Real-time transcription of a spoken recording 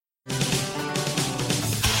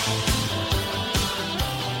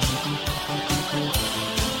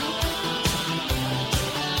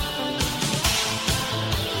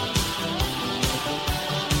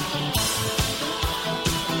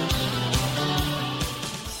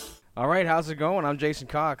All right, how's it going? I'm Jason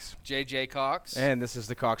Cox. JJ Cox. And this is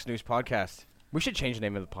the Cox News Podcast. We should change the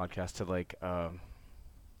name of the podcast to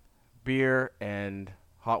beer and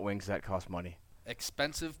hot wings that cost money.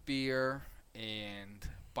 Expensive beer and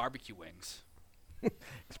barbecue wings.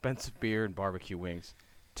 Expensive beer and barbecue wings.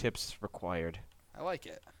 Tips required. I like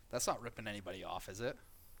it. That's not ripping anybody off, is it?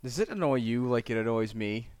 Does it annoy you like it annoys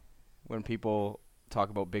me when people talk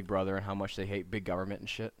about Big Brother and how much they hate big government and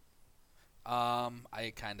shit?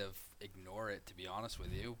 I kind of ignore it, to be honest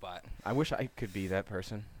with you, but... I wish I could be that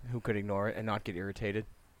person who could ignore it and not get irritated.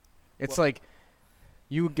 It's like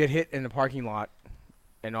you get hit in the parking lot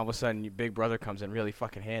and all of a sudden your Big Brother comes in really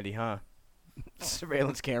fucking handy, huh?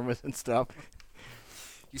 Surveillance cameras and stuff.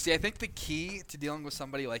 You see, I think the key to dealing with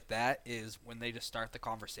somebody like that is when they just start the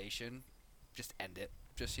conversation, just end it.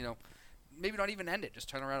 Just, maybe not even end it. Just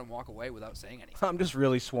turn around and walk away without saying anything. I'm just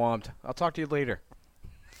really swamped. I'll talk to you later.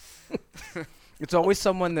 It's always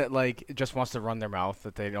someone that just wants to run their mouth,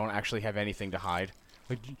 that they don't actually have anything to hide.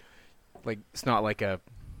 Like it's not like an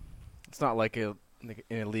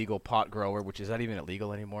illegal pot grower, which is not even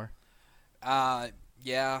illegal anymore.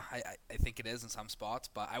 Yeah, I think it is in some spots,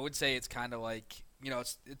 but I would say it's kind of like,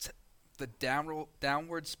 it's the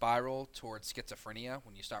downward spiral towards schizophrenia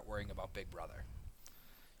when you start worrying about Big Brother.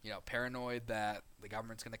 Paranoid that the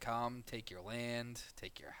government's going to come, take your land,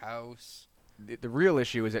 take your house. The real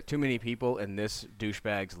issue is that too many people in this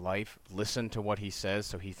douchebag's life listen to what he says,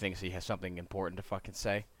 so he thinks he has something important to fucking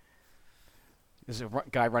say. There's a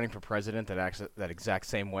guy running for president that acts that exact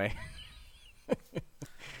same way.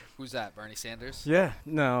 Who's that, Bernie Sanders? Yeah,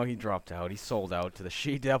 no, he dropped out. He sold out to the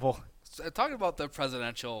she-devil. So, talking about the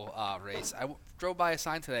presidential race, I drove by a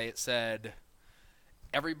sign today. It said,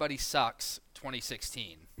 "Everybody sucks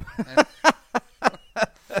 2016." And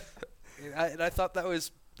I thought that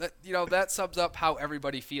was... that sums up how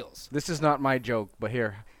everybody feels. This is not my joke, but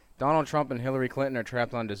here. Donald Trump and Hillary Clinton are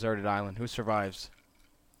trapped on a deserted island. Who survives?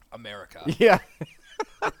 America. Yeah.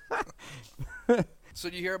 So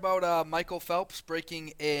do you hear about Michael Phelps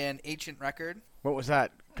breaking an ancient record? What was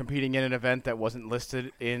that? Competing in an event that wasn't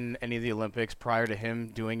listed in any of the Olympics prior to him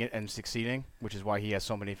doing it and succeeding, which is why he has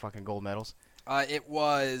so many fucking gold medals?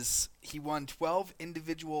 He won 12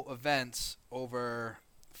 individual events over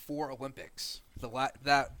 4 Olympics.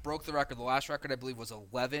 That broke the record. The last record, I believe, was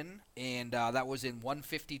 11, and that was in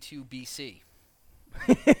 152 BC.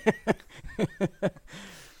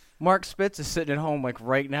 Mark Spitz is sitting at home,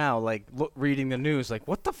 right now, reading the news,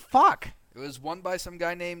 what the fuck? It was won by some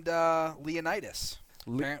guy named Leonidas.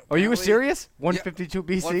 Are you serious? 152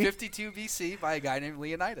 BC? 152 BC by a guy named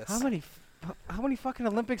Leonidas. How many fucking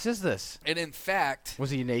Olympics is this? And in fact... Was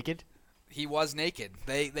he naked? He was naked.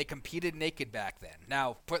 They competed naked back then.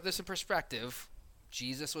 Now, put this in perspective.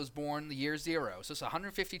 Jesus was born the year 0. So it's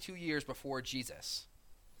 152 years before Jesus.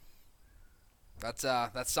 That's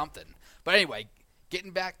something. But anyway,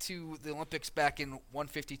 getting back to the Olympics back in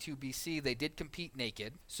 152 BC, they did compete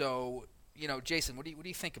naked. So, Jason, what do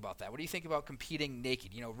you think about that? What do you think about competing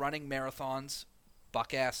naked? Running marathons,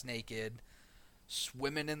 buck-ass naked,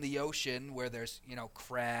 swimming in the ocean where there's,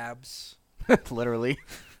 crabs. Literally.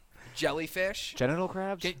 Jellyfish. Genital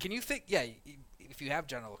crabs? Can you think, yeah, if you have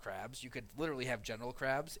genital crabs, you could literally have genital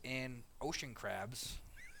crabs and ocean crabs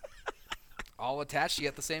all attached to you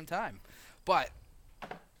at the same time. But...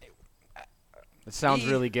 It sounds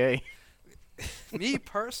really gay. Me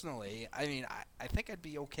personally, I think I'd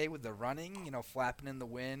be okay with the running, flapping in the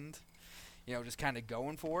wind, just kind of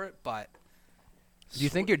going for it, but... Do you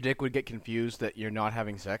think your dick would get confused that you're not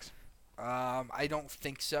having sex? I don't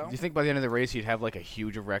think so. Do you think by the end of the race you'd have a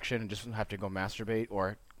huge erection and just have to go masturbate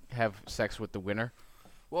or have sex with the winner?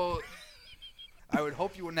 Well, I would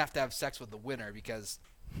hope you wouldn't have to have sex with the winner because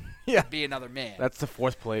yeah, be another man. That's the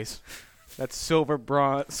 4th place. That's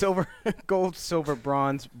gold, silver,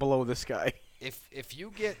 bronze below the sky. If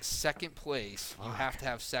you get 2nd place, you have to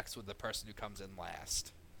have sex with the person who comes in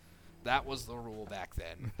last. That was the rule back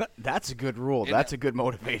then. That's a good rule. That's a good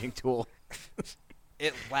motivating tool.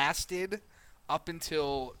 It lasted up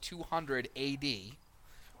until 200 AD,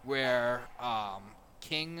 where the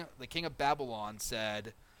king of Babylon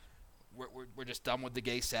said, "We're just done with the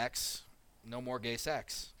gay sex. No more gay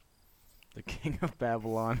sex." The king of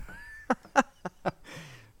Babylon.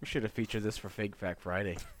 We should have featured this for Fake Fact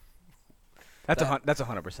Friday. That's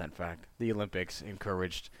 100% fact. The Olympics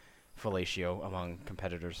encouraged fellatio among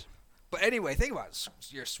competitors. But anyway, think about it.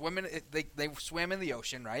 You're swimming. They swam in the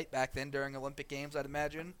ocean, right? Back then during Olympic Games, I'd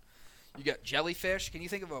imagine. You got jellyfish. Can you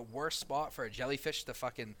think of a worse spot for a jellyfish to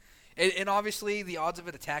fucking... And obviously, the odds of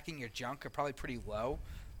it attacking your junk are probably pretty low.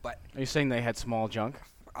 But are you saying they had small junk?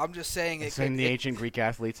 I'm just saying The ancient Greek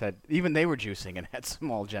athletes even they were juicing and had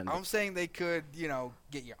small genitals. I'm saying they could,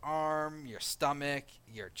 get your arm, your stomach,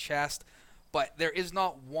 your chest, but there is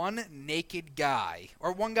not one naked guy,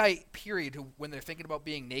 or one guy, period, who, when they're thinking about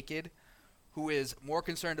being naked, who is more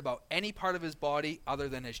concerned about any part of his body other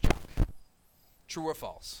than his junk. True or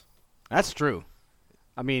false? That's true.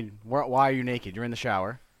 I mean, why are you naked? You're in the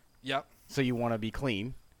shower. Yep. So you want to be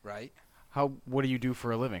clean. Right. What do you do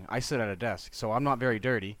for a living? I sit at a desk, so I'm not very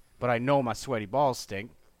dirty, but I know my sweaty balls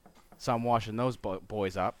stink, so I'm washing those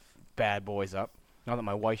boys up, bad boys up. Now that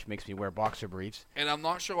my wife makes me wear boxer briefs. And I'm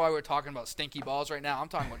not sure why we're talking about stinky balls right now. I'm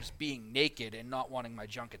talking about just being naked and not wanting my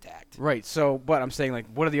junk attacked. Right. So, but I'm saying, like,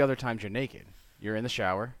 what are the other times you're naked? You're in the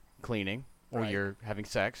shower, cleaning, or Right. you're having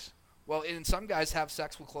sex. Well, and some guys have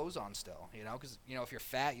sex with clothes on still, because, if you're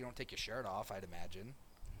fat, you don't take your shirt off, I'd imagine.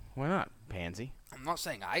 Why not, pansy? I'm not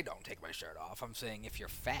saying I don't take my shirt off. I'm saying if you're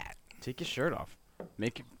fat. Take your shirt off.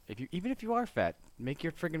 Even if you are fat, make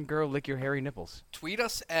your friggin' girl lick your hairy nipples. Tweet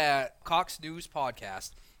us at Cox News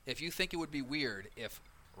Podcast if you think it would be weird if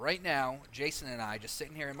right now Jason and I just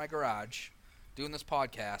sitting here in my garage doing this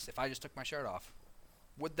podcast, if I just took my shirt off.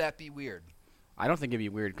 Would that be weird? I don't think it'd be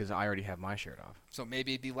weird because I already have my shirt off. So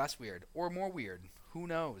maybe it'd be less weird or more weird. Who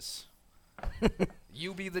knows?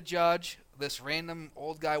 You be the judge. This random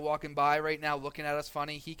old guy walking by right now looking at us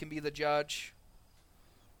funny, he can be the judge.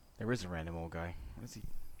 There is a random old guy. What is he?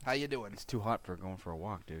 How you doing? It's too hot for going for a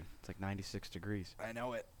walk, dude. It's like 96 degrees. I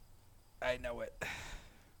know it.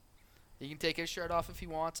 He can take his shirt off if he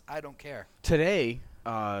wants. I don't care. Today,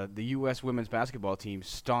 the U.S. women's basketball team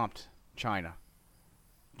stomped China.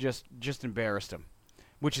 Just embarrassed them.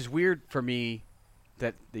 Which is weird for me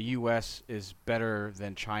that the U.S. is better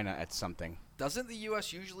than China at something. Doesn't the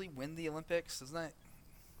U.S. usually win the Olympics? Isn't that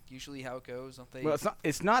usually how it goes? Don't they? Well,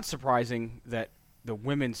 it's not surprising that the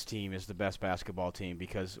women's team is the best basketball team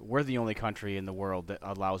because we're the only country in the world that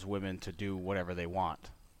allows women to do whatever they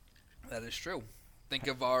want. That is true. Think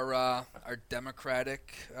of our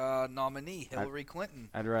Democratic nominee, Hillary Clinton.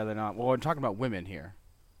 I'd rather not. Well, I'm talking about women here.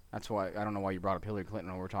 That's why I don't know why you brought up Hillary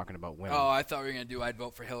Clinton when we're talking about women. Oh, I thought we were going to do I'd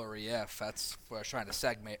vote for Hillary if. That's what I was trying to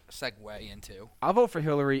segue into. I'll vote for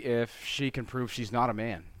Hillary if she can prove she's not a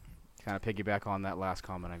man. Kind of piggyback on that last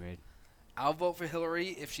comment I made. I'll vote for Hillary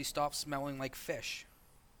if she stops smelling like fish.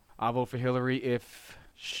 I'll vote for Hillary if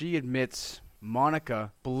she admits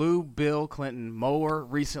Monica blew Bill Clinton more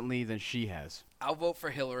recently than she has. I'll vote for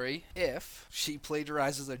Hillary if she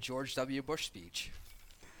plagiarizes a George W. Bush speech.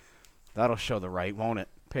 That'll show the right, won't it?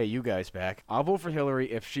 Pay you guys back. I'll vote for Hillary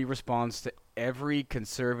if she responds to every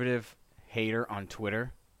conservative hater on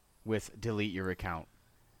Twitter with delete your account.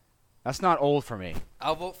 That's not old for me.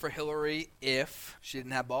 I'll vote for Hillary if she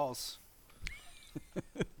didn't have balls.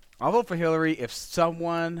 I'll vote for Hillary if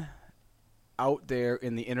someone out there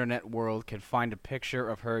in the internet world can find a picture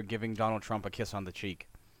of her giving Donald Trump a kiss on the cheek.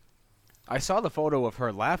 I saw the photo of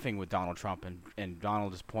her laughing with Donald Trump and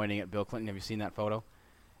Donald is pointing at Bill Clinton. Have you seen that photo?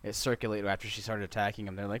 It circulated after she started attacking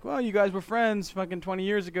him. They're like, well, you guys were friends fucking 20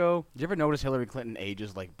 years ago. Did you ever notice Hillary Clinton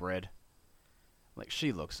ages like bread? Like,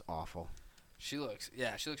 she looks awful. She looks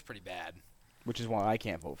pretty bad. Which is why I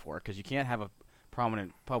can't vote for her, because you can't have a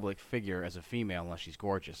prominent public figure as a female unless she's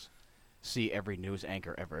gorgeous. See every news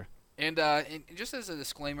anchor ever. And just as a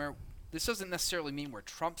disclaimer, this doesn't necessarily mean we're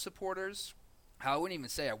Trump supporters. I wouldn't even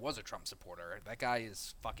say I was a Trump supporter. That guy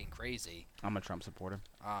is fucking crazy. I'm a Trump supporter.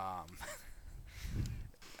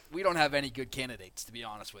 We don't have any good candidates, to be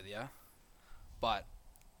honest with you. But,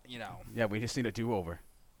 Yeah, we just need a do-over.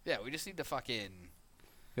 Yeah, we just need to fucking...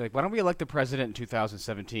 You're like, why don't we elect the president in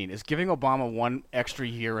 2017? Is giving Obama one extra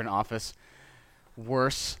year in office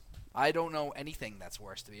worse? I don't know anything that's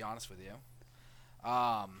worse, to be honest with you.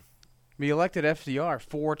 We elected FDR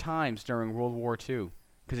 4 times during World War II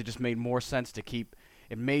because it just made more sense to keep...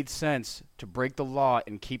 It made sense to break the law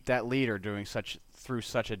and keep that leader through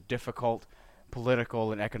such a difficult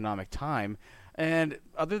political and economic time. And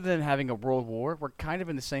other than having a world war, we're kind of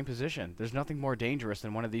in the same position. There's nothing more dangerous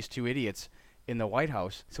than one of these two idiots in the White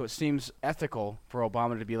House. So it seems ethical for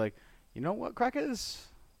Obama to be like, you know what, crackers?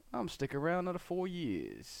 I'm stick around another 4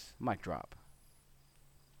 years. Mic drop.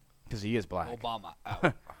 Because he is black. Obama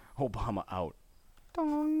out. Obama out.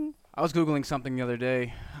 Dong. I was Googling something the other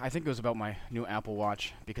day. I think it was about my new Apple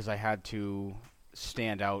Watch because I had to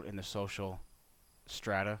stand out in the social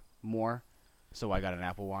strata more. So I got an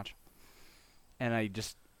Apple Watch. And I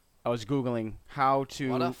was Googling how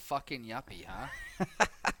to... What a fucking yuppie, huh?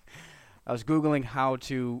 I was Googling how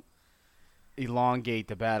to elongate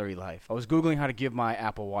the battery life. I was Googling how to give my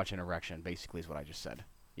Apple Watch an erection, basically is what I just said.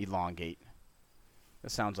 Elongate.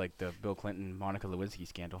 That sounds like the Bill Clinton, Monica Lewinsky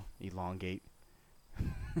scandal. Elongate.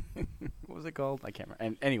 What was it called? I can't remember.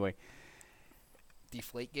 And anyway,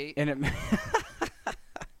 Deflategate. and it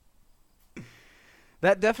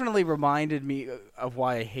that definitely reminded me of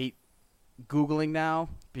why I hate Googling now,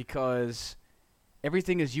 because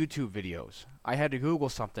everything is YouTube videos. I had to Google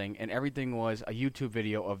something, and everything was a YouTube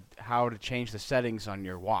video of how to change the settings on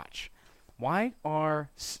your watch. Why are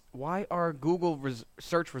Google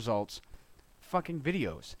search results fucking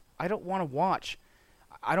videos? I don't want to watch.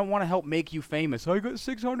 I don't want to help make you famous. I got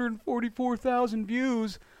 644,000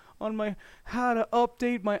 views on my how to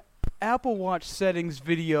update my Apple Watch settings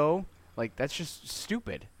video. Like, that's just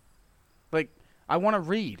stupid. Like, I want to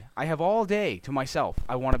read. I have all day to myself.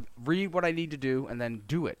 I want to read what I need to do and then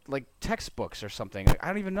do it. Like textbooks or something. Like, I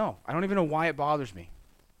don't even know. I don't even know why it bothers me.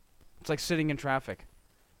 It's like sitting in traffic.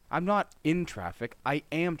 I'm not in traffic. I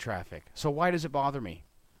am traffic. So why does it bother me?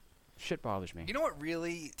 Shit bothers me. You know what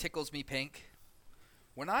really tickles me pink?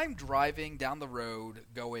 When I'm driving down the road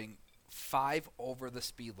going 5 over the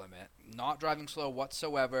speed limit, not driving slow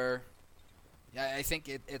whatsoever. Yeah, I think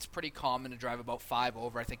it's pretty common to drive about 5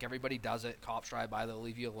 over. I think everybody does it. Cops drive by, they'll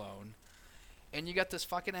leave you alone. And you got this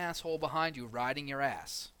fucking asshole behind you riding your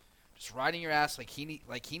ass. Just riding your ass like he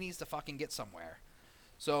needs to fucking get somewhere.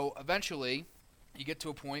 So eventually, you get to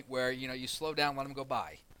a point where, you slow down, let him go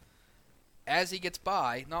by. As he gets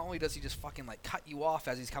by, not only does he just fucking like cut you off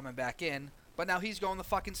as he's coming back in, but now he's going the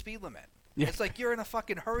fucking speed limit. Yeah. It's like you're in a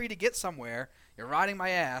fucking hurry to get somewhere. You're riding my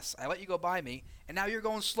ass. I let you go by me, and now you're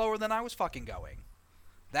going slower than I was fucking going.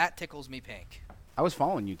 That tickles me pink. I was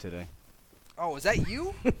following you today. Oh, is that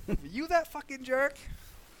you? Were you that fucking jerk?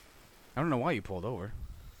 I don't know why you pulled over.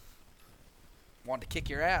 Wanted to kick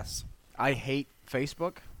your ass. I hate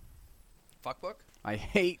Facebook. Fuckbook?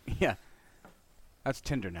 Yeah. That's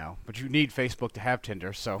Tinder now. But you need Facebook to have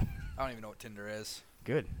Tinder, so. I don't even know what Tinder is.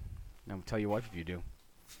 Good. I'll tell your wife if you do.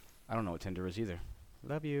 I don't know what Tinder is either.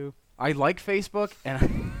 Love you. I like Facebook,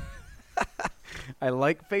 and I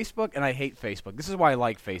like Facebook, and I hate Facebook. This is why I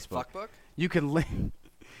like Facebook. Fuckbook? You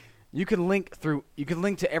can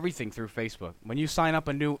link to everything through Facebook. When you sign up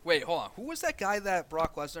a new. Wait, hold on. Who was that guy that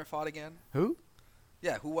Brock Lesnar fought again? Who?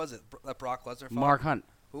 Yeah, who was it that Brock Lesnar fought? Mark Hunt.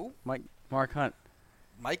 Who? Mark Hunt.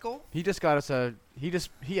 Michael? He just got us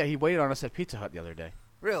he waited on us at Pizza Hut the other day.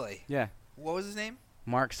 Really? Yeah. What was his name?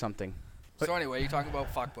 Mark something. So anyway, you're talking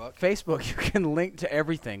about Fuckbook. Facebook, you can link to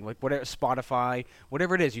everything, like whatever, Spotify,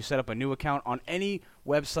 whatever it is. You set up a new account on any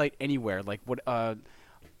website anywhere, like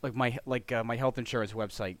my health insurance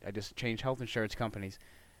website. I just changed health insurance companies.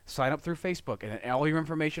 Sign up through Facebook, and all your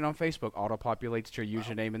information on Facebook auto-populates to your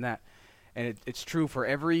username and that. And it's true for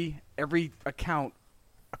every account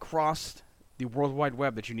across the World Wide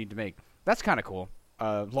Web that you need to make. That's kind of cool.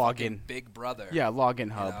 Login. Big Brother. Yeah, login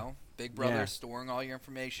hub. Big Brother storing all your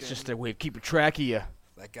information. It's just a way of keeping track of you.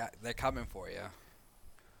 They're coming for you.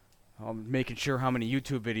 I'm making sure how many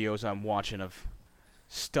YouTube videos I'm watching of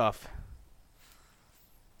stuff.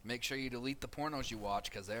 Make sure you delete the pornos you watch,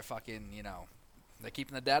 because they're fucking, they're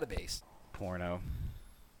keeping the database. Porno.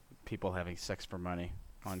 People having sex for money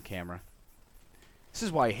on camera. This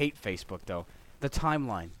is why I hate Facebook, though. The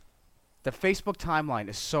timeline. The Facebook timeline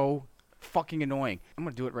is so fucking annoying. I'm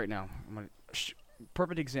going to do it right now.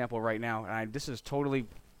 Perfect example right now. And this is totally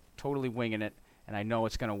winging it, and I know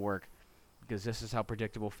it's going to work because this is how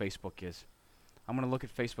predictable Facebook is. I'm going to look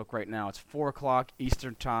at Facebook right now. It's 4 o'clock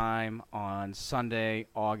Eastern Time on Sunday,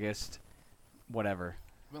 August, whatever.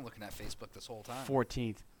 I've been looking at Facebook this whole time.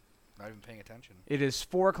 14th. Not even paying attention. It is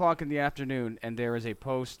 4 o'clock in the afternoon, and there is a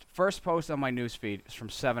post. First post on my newsfeed is from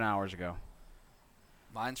 7 hours ago.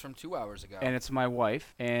 Mine's from 2 hours ago. And it's my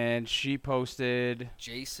wife, and she posted...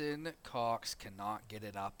 Jason Cox cannot get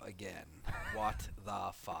it up again. What the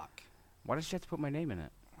fuck? Why does she have to put my name in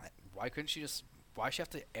it? Why couldn't she just... Why does she have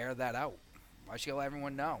to air that out? Why should she let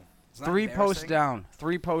everyone know? 3 posts down.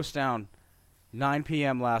 3 posts down. 9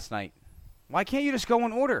 p.m. last night. Why can't you just go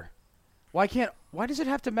in order? Why does it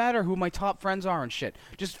have to matter who my top friends are and shit?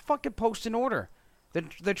 Just fucking post in order.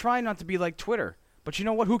 They're trying not to be like Twitter. But you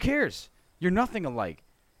know what? Who cares? You're nothing alike.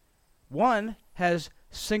 One has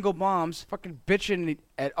single moms fucking bitching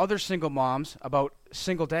at other single moms about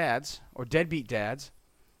single dads or deadbeat dads.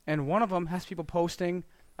 And one of them has people posting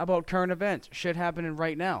about current events. Shit happening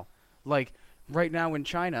right now. Like right now in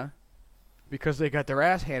China, because they got their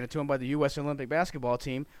ass handed to them by the U.S. Olympic basketball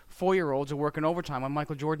team, 4-year-olds are working overtime on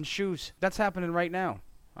Michael Jordan's shoes. That's happening right now.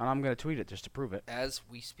 And I'm going to tweet it just to prove it. As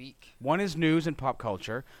we speak. One is news and pop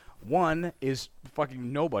culture. One is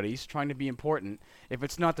fucking nobodies trying to be important. If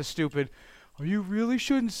it's not the stupid, oh, you really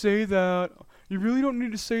shouldn't say that. You really don't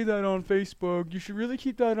need to say that on Facebook. You should really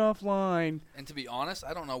keep that offline. And to be honest,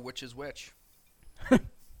 I don't know which is which.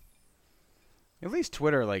 At least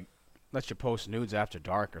Twitter like lets you post nudes after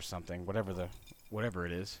dark or something, whatever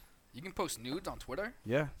it is. You can post nudes on Twitter?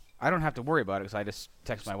 Yeah. I don't have to worry about it because I just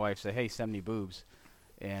text my wife, say, hey, send me boobs.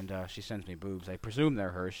 And she sends me boobs. I presume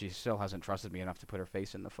they're hers. She still hasn't trusted me enough to put her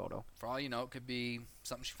face in the photo. For all you know, it could be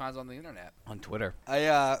something she finds on the internet. On Twitter.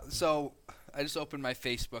 So I just opened my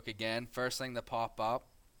Facebook again. First thing that pop up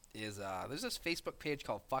is there's this Facebook page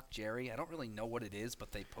called Fuck Jerry. I don't really know what it is,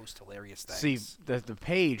 but they post hilarious things. See, the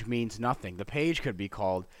page means nothing. The page could be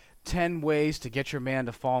called 10 Ways to Get Your Man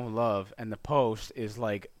to Fall in Love, and the post is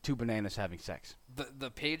like 2 bananas having sex.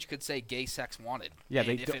 The page could say gay sex wanted. Yeah,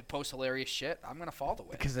 and if it posts hilarious shit, I'm going to follow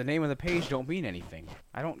it. Because the name of the page don't mean anything.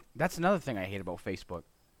 That's another thing I hate about Facebook.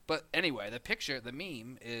 But anyway, the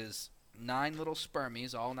meme is 9 little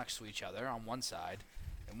spermies all next to each other on one side,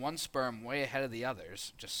 and one sperm way ahead of the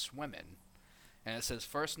others, just swimming. And it says,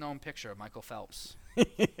 first known picture of Michael Phelps.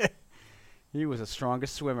 He was the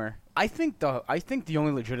strongest swimmer. I think the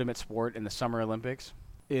only legitimate sport in the Summer Olympics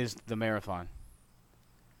is the marathon.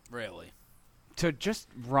 Really? To just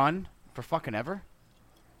run for fucking ever?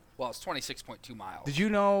 Well, it's 26.2 miles. Did you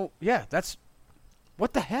know? Yeah, that's...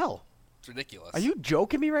 What the hell? It's ridiculous. Are you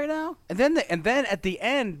joking me right now? And then at the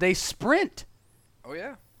end, they sprint. Oh,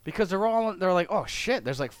 yeah. Because they're like, oh, shit,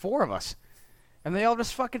 there's like 4 of us. And they all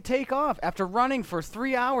just fucking take off after running for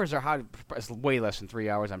 3 hours it's way less than 3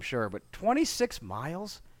 hours, I'm sure, but 26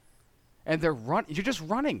 miles? And you're just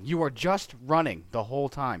running. You are just running the whole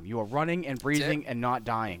time. You are running and breathing and not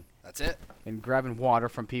dying. That's it. And grabbing water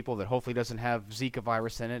from people that hopefully doesn't have Zika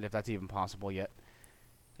virus in it, if that's even possible yet.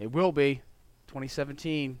 It will be.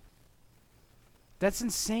 2017. That's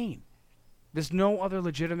insane. There's no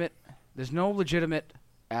legitimate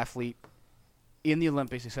athlete in the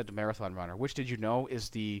Olympics except a marathon runner. Which, did you know, is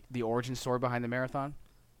the origin story behind the marathon?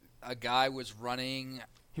 A guy was running...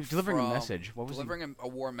 He was delivering a message. What was delivering a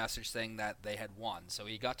war message saying that they had won. So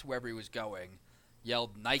he got to wherever he was going,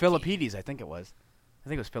 yelled Nike. Philippides, I think it was. I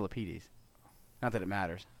think it was Philippides. Not that it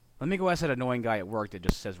matters. Let me go ask that annoying guy at work that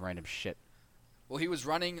just says random shit. Well, he was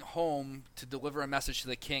running home to deliver a message to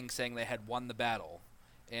the king saying they had won the battle.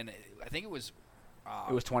 And I think it was...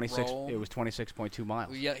 it was 26. Rome. It was 26.2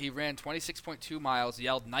 miles. Yeah, he ran 26.2 miles.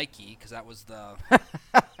 Yelled Nike because that was the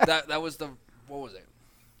that was the, what was it?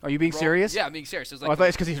 Are you being serious? Yeah, I'm being serious. It was like I thought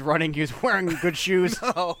it's because he's running. He was wearing good shoes.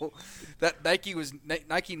 No, that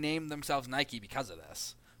Nike named themselves Nike because of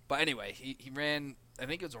this. But anyway, he ran. I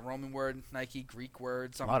think it was a Roman word, Nike, Greek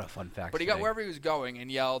word, something. A lot of fun facts. But he got wherever he was going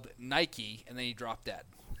and yelled Nike, and then he dropped dead.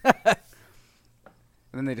 And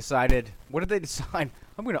then they decided. What did they decide?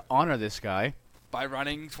 I'm going to honor this guy by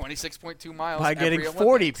running 26.2 miles. By getting every 40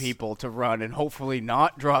 Olympics. people to run and hopefully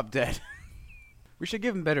not drop dead. We should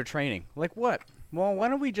give him better training. Like what? Well, why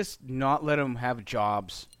don't we just not let them have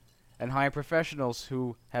jobs and hire professionals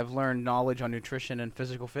who have learned knowledge on nutrition and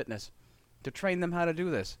physical fitness to train them how to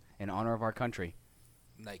do this in honor of our country?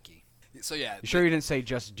 Nike. So yeah. You sure you didn't say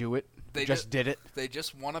just do it? They just did it? They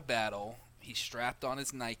just won a battle. He strapped on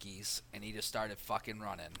his Nikes and he just started fucking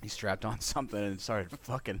running. He strapped on something and started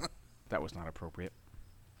fucking. That was not appropriate.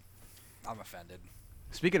 I'm offended.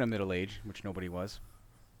 Speaking of middle age, which nobody was,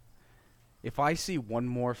 if I see one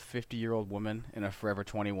more 50-year-old woman in a Forever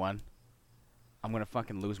 21, I'm going to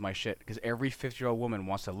fucking lose my shit. Because every 50-year-old woman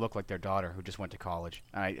wants to look like their daughter who just went to college.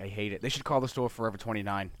 I hate it. They should call the store Forever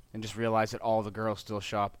 29 and just realize that all the girls still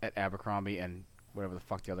shop at Abercrombie and whatever the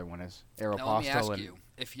fuck the other one is. Aeropostale. Now let me ask you,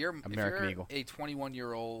 if you're Eagle. a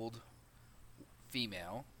 21-year-old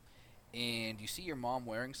female and you see your mom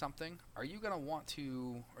wearing something, are you going to want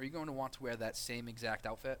to wear that same exact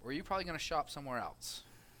outfit, or are you probably going to shop somewhere else?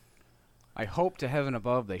 I hope to heaven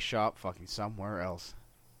above they shop fucking somewhere else.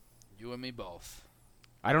 You and me both.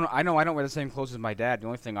 I know I don't wear the same clothes as my dad. The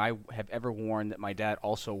only thing I have ever worn that my dad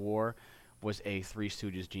also wore was a Three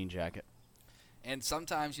Stooges jean jacket. And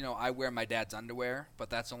sometimes, I wear my dad's underwear, but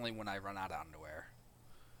that's only when I run out of underwear.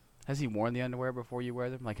 Has he worn the underwear before you wear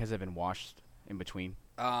them? Like, has it been washed in between?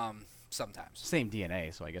 Sometimes. Same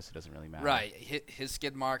DNA, so I guess it doesn't really matter. Right. His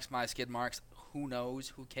skid marks, my skid marks. Who knows?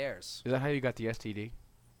 Who cares? Is that how you got the STD?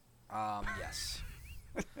 Yes.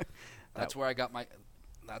 That's how I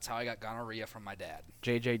got gonorrhea from my dad.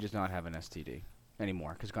 JJ does not have an STD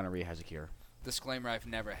anymore because gonorrhea has a cure. Disclaimer, I've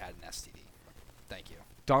never had an STD. Thank you.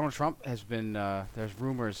 Donald Trump has been, there's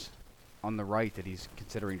rumors on the right that he's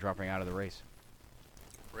considering dropping out of the race.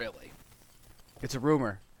 Really? It's a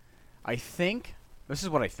rumor. This is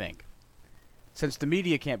what I think. Since the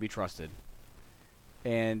media can't be trusted,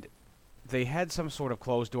 and they had some sort of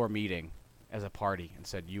closed-door meeting as a party and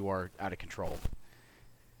said, you are out of control.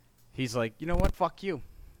 He's like, you know what, fuck you.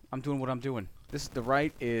 I'm doing what I'm doing. The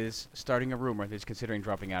right is starting a rumor that he's considering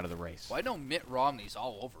dropping out of the race. Well, I know Mitt Romney's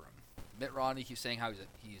all over him. Mitt Romney keeps saying how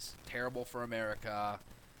he's terrible for America.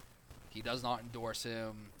 He does not endorse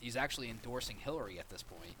him. He's actually endorsing Hillary at this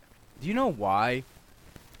point. Do you know why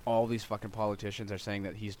all these fucking politicians are saying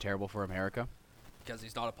that he's terrible for America? Because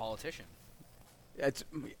he's not a politician. It's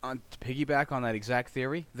to piggyback on that exact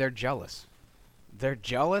theory. They're jealous. They're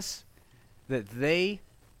jealous that they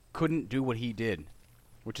couldn't do what he did,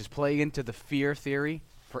 which is play into the fear theory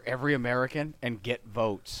for every American and get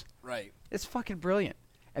votes. Right. It's fucking brilliant.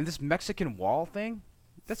 And this Mexican wall thing,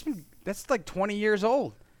 that's like 20 years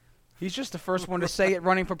old. He's just the first one to say it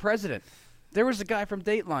running for president. There was a guy from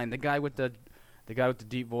Dateline, the guy with the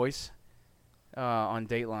deep voice on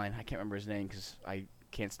Dateline. I can't remember his name because I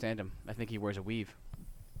can't stand him. I think he wears a weave,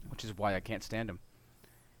 which is why I can't stand him.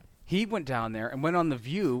 He went down there and went on The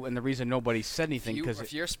View, and the reason nobody said anything because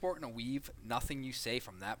if you're sporting a weave, nothing you say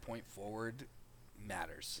from that point forward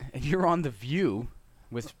matters. And you're on The View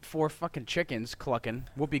with 4 fucking chickens clucking,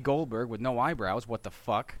 Whoopi Goldberg with no eyebrows. What the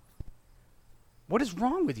fuck? What is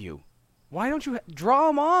wrong with you? Why don't you draw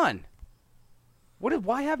them on?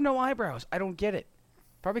 Why have no eyebrows? I don't get it.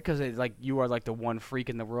 Probably because you are like the one freak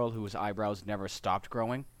in the world whose eyebrows never stopped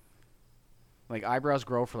growing. Like eyebrows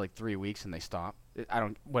grow for like 3 weeks and they stop.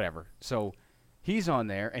 Whatever. So he's on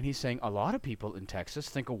there and he's saying a lot of people in Texas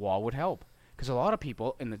think a wall would help because a lot of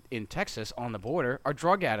people in Texas on the border are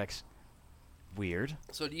drug addicts. Weird.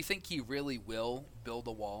 So do you think he really will build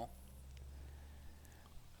a wall?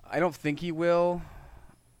 I don't think he will.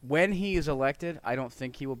 When he is elected, I don't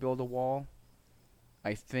think he will build a wall.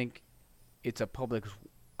 I think it's a public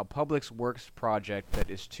works project that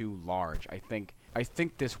is too large. I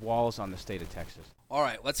think this wall is on the state of Texas. All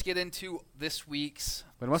right, let's get into this week's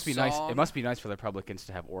But it must be song. nice. It must be nice for the Republicans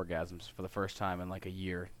to have orgasms for the first time in like a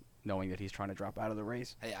year, knowing that he's trying to drop out of the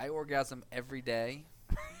race. Hey, I orgasm every day.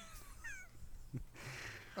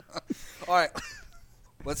 All right,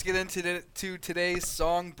 let's get into today's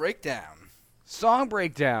song breakdown. Song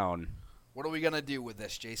breakdown. What are we gonna do with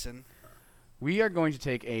this, Jason? We are going to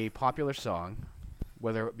take a popular song,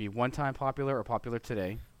 whether it be one time popular or popular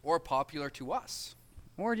today, Or popular to us.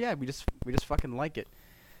 or we just fucking like it,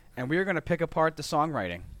 and we are going to pick apart the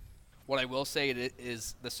songwriting. What I will say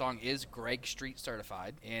is the song is Greg Street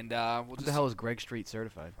certified, and What the hell is Greg Street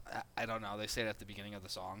certified? I don't know. They say it at the beginning of the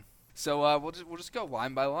song. So we'll just go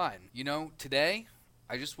line by line. Today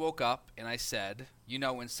I just woke up and I said,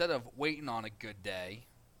 instead of waiting on a good day,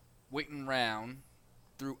 waiting around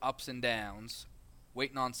through ups and downs,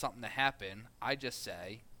 waiting on something to happen, I just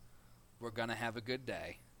say, we're gonna have a good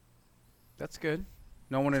day. That's good.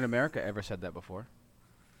 No one in America ever said that before.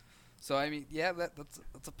 So I mean, yeah,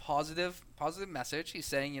 that's a positive message. He's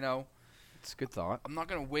saying, It's a good thought. I'm not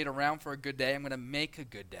gonna wait around for a good day. I'm gonna make a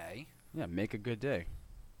good day. Yeah, make a good day.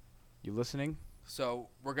 You listening? So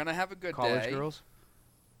we're gonna have a good College day. girls?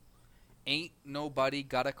 Ain't nobody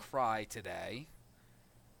gotta cry today,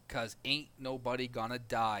 'cause ain't nobody gonna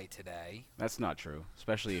die today. That's not true,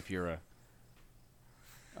 especially if you're a...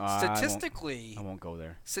 Statistically, I won't go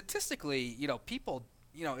there. Statistically, people,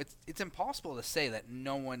 it's impossible to say that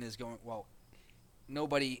no one is going,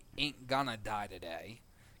 nobody ain't gonna die today,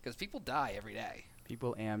 because people die every day.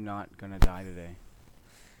 People am not gonna die today.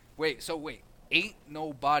 Wait, ain't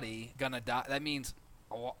nobody gonna die. That means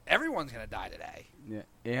everyone's gonna die today. Yeah,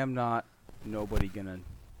 am not nobody gonna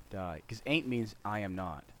die. Because ain't means I am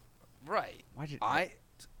not. Right. I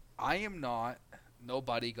am not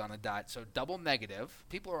nobody gonna die. So double negative.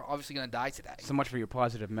 People are obviously gonna die today. So much for your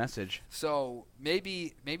positive message. So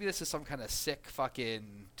maybe this is some kind of sick,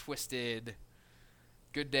 fucking, twisted,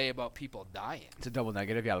 good day about people dying. It's a double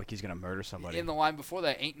negative. Yeah, like he's gonna murder somebody. In the line before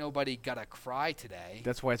that, ain't nobody gotta cry today.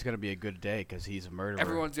 That's why it's gonna be a good day, because he's a murderer.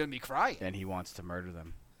 Everyone's gonna be crying. And he wants to murder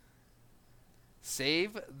them.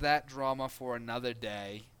 Save that drama for another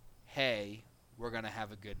day. Hey, we're gonna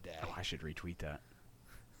have a good day. Oh, I should retweet that.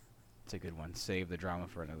 It's a good one. Save the drama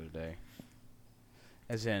for another day.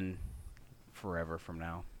 As in, forever from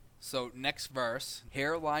now. So next verse: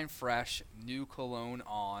 hairline fresh, new cologne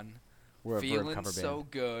on, We're a verb feeling cover so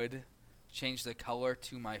band. good. Change the color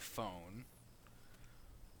to my phone.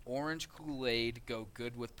 Orange Kool-Aid go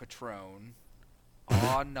good with Patron.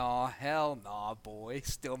 Aw, nah, hell nah, boy.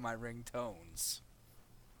 Still my ringtones.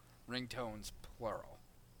 Ringtones, plural.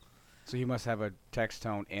 So he must have a text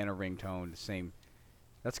tone and a ringtone, the same.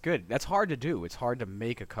 That's good. That's hard to do. It's hard to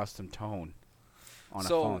make a custom tone on a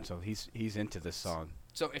phone. So he's into this song.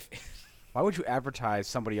 So if Why would you advertise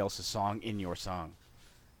somebody else's song in your song?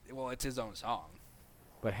 well, it's his own song.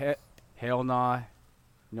 But hell nah,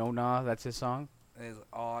 no nah, that's his song? It's,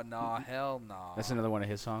 oh, nah, hell nah. That's another one of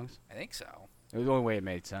his songs? I think so. It was the only way it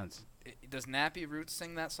made sense. Does Nappy Roots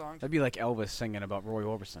sing that song? That'd be like Elvis singing about Roy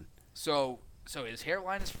Orbison. So his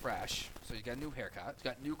hairline is fresh. So he's got a new haircut. He's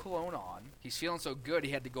got new cologne on. He's feeling so good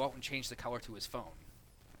he had to go out and change the color to his phone.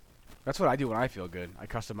 That's what I do when I feel good. I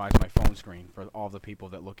customize my phone screen for all the people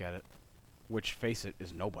that look at it. Which, face it,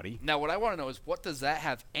 is nobody. Now, what I want to know is, what does that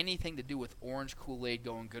have anything to do with orange Kool-Aid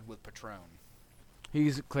going good with Patron?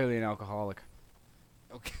 He's clearly an alcoholic.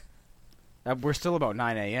 Okay. We're still about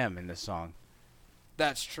 9 a.m. in this song.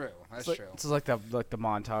 That's true. That's true. It's like the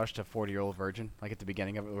montage to 40-Year-Old Virgin, like at the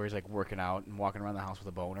beginning of it, where he's like working out and walking around the house with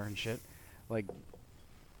a boner and shit. Like,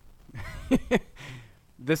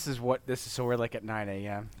 this is. So we're like at 9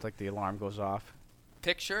 a.m. It's like the alarm goes off.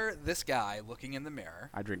 Picture this guy looking in the mirror.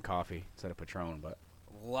 I drink coffee instead of Patron, but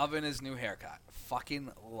loving his new haircut. Fucking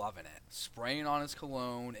loving it. Spraying on his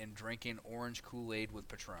cologne and drinking orange Kool-Aid with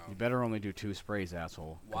Patron. You better only do 2 sprays,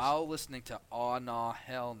 asshole. While listening to Aw Nah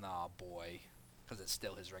Hell Nah Boy, because it's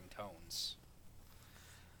still his ringtones.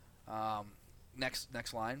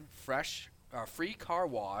 Next line. Free car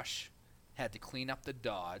wash. Had to clean up the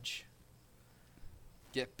Dodge.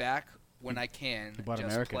 Get back when I can. Just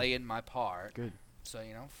American. playing my part. Good. So,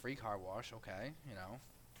 free car wash, okay,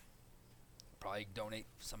 Probably donate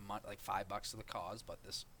some money, like $5 to the cause, but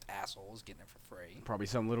this asshole is getting it for free. Probably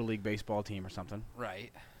some Little League baseball team or something.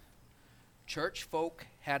 Right. Church folk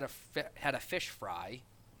had a fish fry,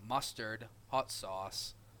 mustard, hot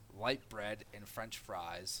sauce, light bread, and French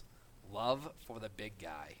fries. Love for the big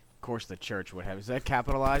guy. Of course the church would have. Is that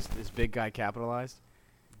capitalized? Is big guy capitalized?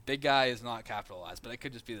 Big guy is not capitalized, but it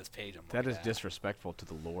could just be this page I'm That looking is at. disrespectful to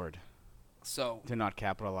the Lord. So to not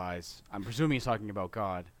capitalize. I'm presuming he's talking about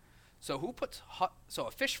God. So who puts a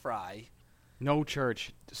fish fry? No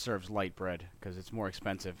church serves light bread because it's more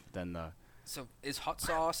expensive than the. So is hot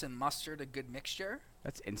sauce and mustard a good mixture?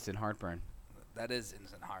 That's instant heartburn. That is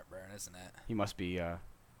instant heartburn, isn't it? He must be of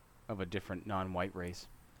a different non-white race.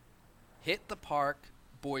 Hit the park,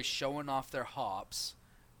 boys showing off their hops,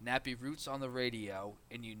 Nappy Roots on the radio,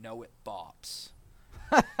 and you know it bops.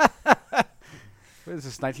 What is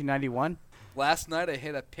this, 1991? Last night I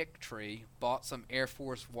hit a pick tree, bought some Air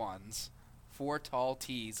Force Ones, 4 tall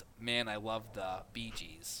tees. Man, I love the Bee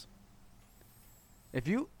Gees.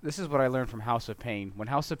 This is what I learned from House of Pain. When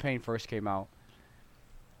House of Pain first came out,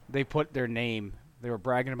 they put their name. They were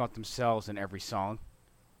bragging about themselves in every song.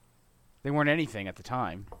 They weren't anything at the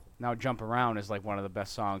time. Now Jump Around is like one of the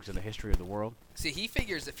best songs in the history of the world. See, he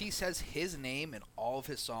figures if he says his name in all of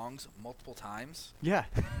his songs multiple times, yeah,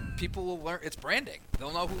 people will learn. It's branding.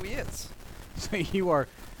 They'll know who he is. So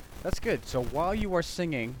that's good. So while you are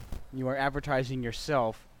singing, you are advertising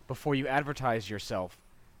yourself before you advertise yourself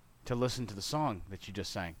to listen to the song that you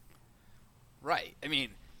just sang. Right. I mean,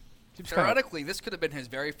 Seems theoretically, this could have been his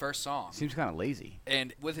very first song. Seems kind of lazy.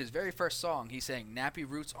 And with his very first song, he's saying Nappy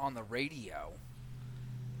Roots on the radio.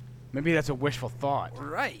 Maybe that's a wishful thought.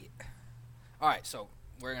 Right. All right, so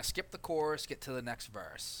we're going to skip the chorus, get to the next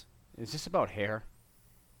verse. Is this about hair?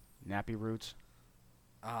 Nappy roots?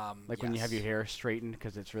 Like when you have your hair straightened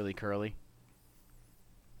because it's really curly?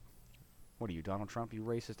 What are you, Donald Trump, you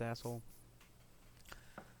racist asshole?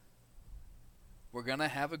 We're going to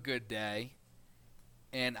have a good day,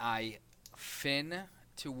 and I fin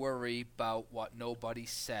to worry about what nobody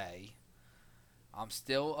say. I'm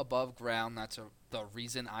still above ground, that's the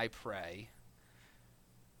reason I pray.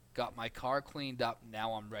 Got my car cleaned up,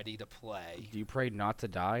 now I'm ready to play. Do you pray not to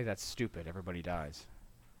die? That's stupid. Everybody dies.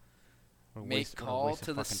 Make call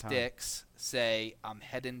to the sticks, say I'm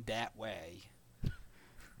heading that way.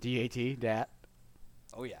 D-A-T, dat.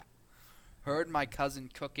 Oh, yeah. Heard my cousin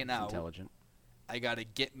cooking That's out. intelligent. I got to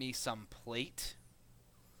get me some plate.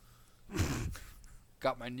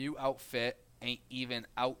 Got my new outfit, ain't even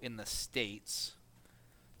out in the States.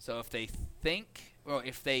 So if they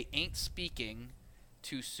ain't speaking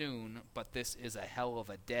too soon, but this is a hell of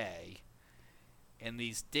a day. And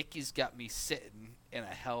these dickies got me sitting in a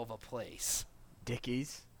hell of a place.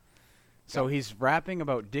 Dickies? So he's rapping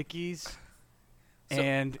about Dickies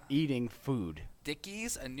and eating food.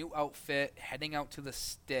 Dickies, a new outfit, heading out to the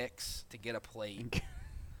sticks to get a plate.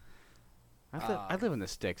 I live in the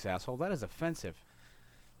sticks, asshole. That is offensive.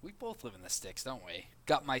 We both live in the sticks, don't we?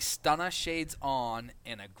 Got my stunner shades on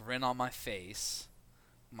and a grin on my face.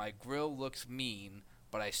 My grill looks mean,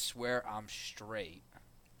 but I swear I'm straight.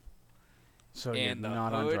 So and you're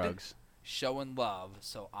not on drugs. Showing love,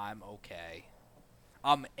 so I'm okay.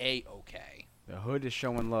 I'm A-okay. The hood is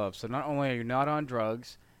showing love. So not only are you not on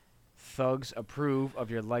drugs, thugs approve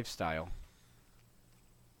of your lifestyle.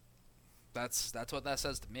 That's what that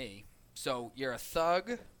says to me. So you're a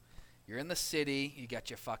thug, You're in the city. You got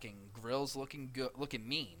your fucking grills looking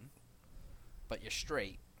mean, but you're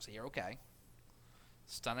straight, so you're okay.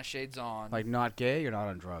 Stunner shades on. Like not gay or not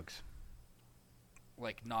on drugs?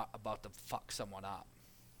 Like not about to fuck someone up.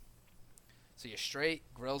 So you're straight,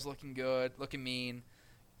 grills looking good, looking mean.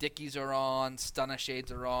 Dickies are on, stunner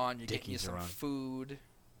shades are on. You're getting you some food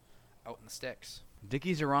out in the sticks.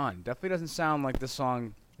 Dickies are on. Definitely doesn't sound like this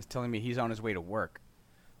song is telling me he's on his way to work.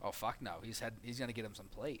 Oh fuck no, he's gonna get him some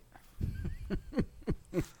plate.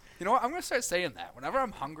 You know what? I'm gonna start saying that whenever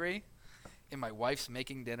I'm hungry, and my wife's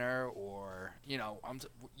making dinner, or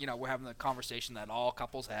we're having the conversation that all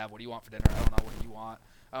couples have. What do you want for dinner? I don't know. What do you want?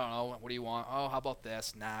 I don't know. What do you want? Oh, how about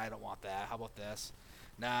this? Nah, I don't want that. How about this?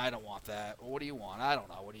 Nah, I don't want that. Well, what do you want? I don't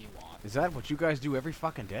know. What do you want? Is that what you guys do every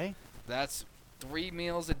fucking day? That's 3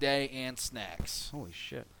 meals a day and snacks. Holy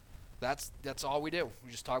shit. That's all we do. We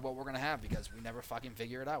just talk about what we're gonna have because we never fucking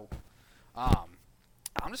figure it out.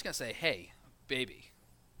 I'm just gonna say, hey, baby,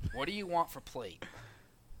 what do you want for plate?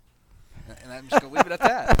 And I'm just gonna leave it at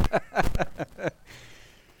that.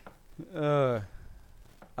 It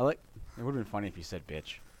would have been funny if you said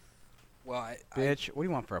bitch. Well, bitch, what do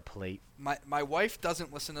you want for a plate? My wife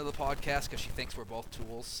doesn't listen to the podcast because she thinks we're both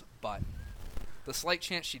tools, but the slight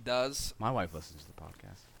chance she does. My wife listens to the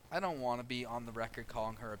podcast. I don't want to be on the record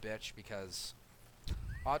calling her a bitch because,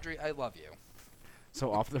 Audrey, I love you.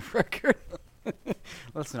 So off the record?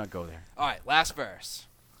 Let's not go there. All right, last verse.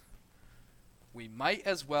 We might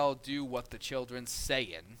as well do what the children's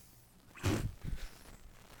saying.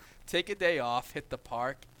 Take a day off, hit the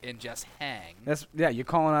park, and just hang. You're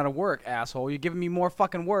calling out of work, asshole. You're giving me more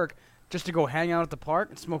fucking work just to go hang out at the park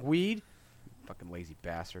and smoke weed? Fucking lazy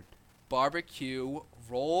bastard. Barbecue,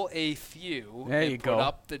 roll a few, there and you put go.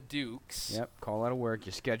 up the dukes. Yep, call out of work.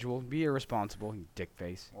 Your schedule. Be irresponsible, you dick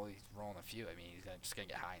face. Well, he's rolling a few. I mean, he's just going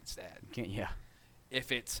to get high instead. Yeah.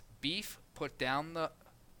 If it's beef, put down the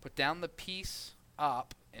piece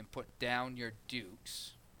up and put down your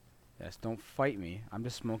dukes. Yes, don't fight me. I'm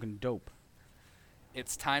just smoking dope.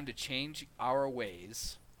 It's time to change our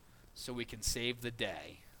ways so we can save the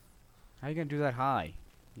day. How you going to do that high?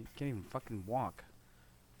 You can't even fucking walk.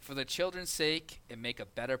 For the children's sake and make a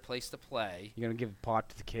better place to play. You going to give pot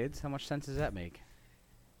to the kids? How much sense does that make?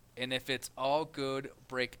 And if it's all good,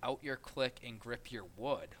 break out your click and grip your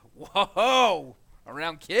wood. Whoa!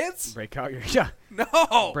 Around kids? Break out your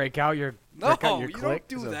No. Break out your no. Break out your You click.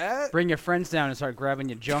 don't do that. Bring your friends down and start grabbing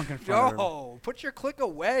your junk in front of them. No, put your click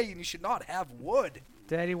away, and you should not have wood.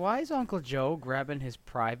 Daddy, why is Uncle Joe grabbing his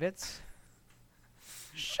privates?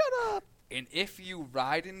 Shut up. And if you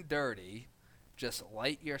riding dirty, just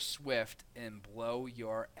light your Swift and blow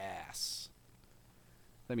your ass.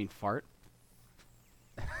 That mean fart?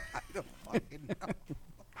 I don't fucking know.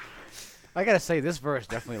 I gotta say, this verse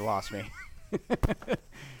definitely lost me.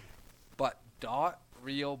 But dot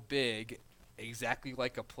real big, exactly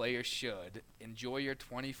like a player should. Enjoy your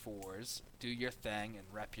 24s, do your thing, and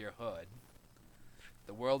rep your hood.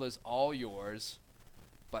 The world is all yours,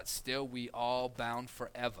 but still we all bound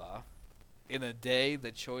forever. In a day,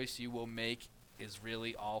 the choice you will make is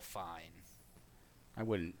really all fine. I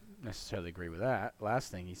wouldn't necessarily agree with that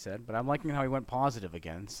last thing he said, but I'm liking how he went positive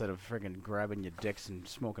again instead of friggin' grabbing your dicks and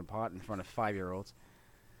smoking pot in front of 5-year-olds.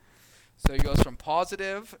 So he goes from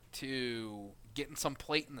positive to getting some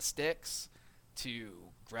plate in the sticks to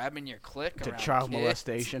grabbing your click to around child kids,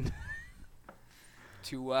 molestation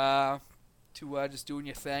to just doing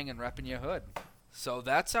your thing and repping your hood. So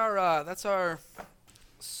that's our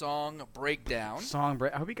song breakdown. I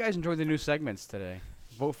hope you guys enjoyed the new segments today.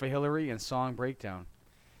 Vote for Hillary and song breakdown.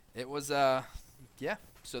 It was yeah.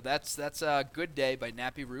 So that's a Good Day by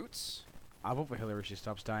Nappy Roots. I'll vote for Hillary if she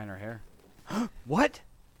stops dyeing her hair. What?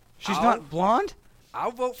 She's not blonde?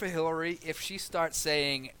 I'll vote for Hillary if she starts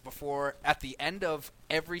saying at the end of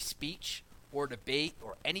every speech or debate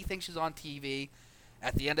or anything she's on TV,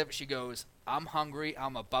 at the end of it she goes, "I'm hungry,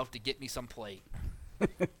 I'm about to get me some plate."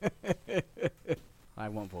 I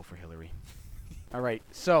won't vote for Hillary. All right,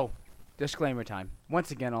 so disclaimer time.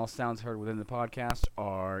 Once again, all sounds heard within the podcast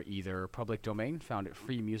are either public domain, found at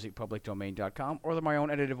freemusicpublicdomain.com, or my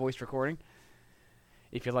own edited voice recording.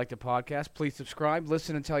 If you like the podcast, please subscribe,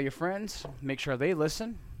 listen, and tell your friends. Make sure they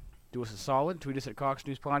listen. Do us a solid. Tweet us at Cox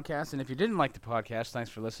News Podcast. And if you didn't like the podcast, thanks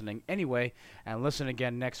for listening anyway. And listen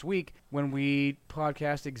again next week when we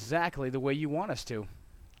podcast exactly the way you want us to.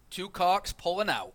 Two Cox Pulling Out.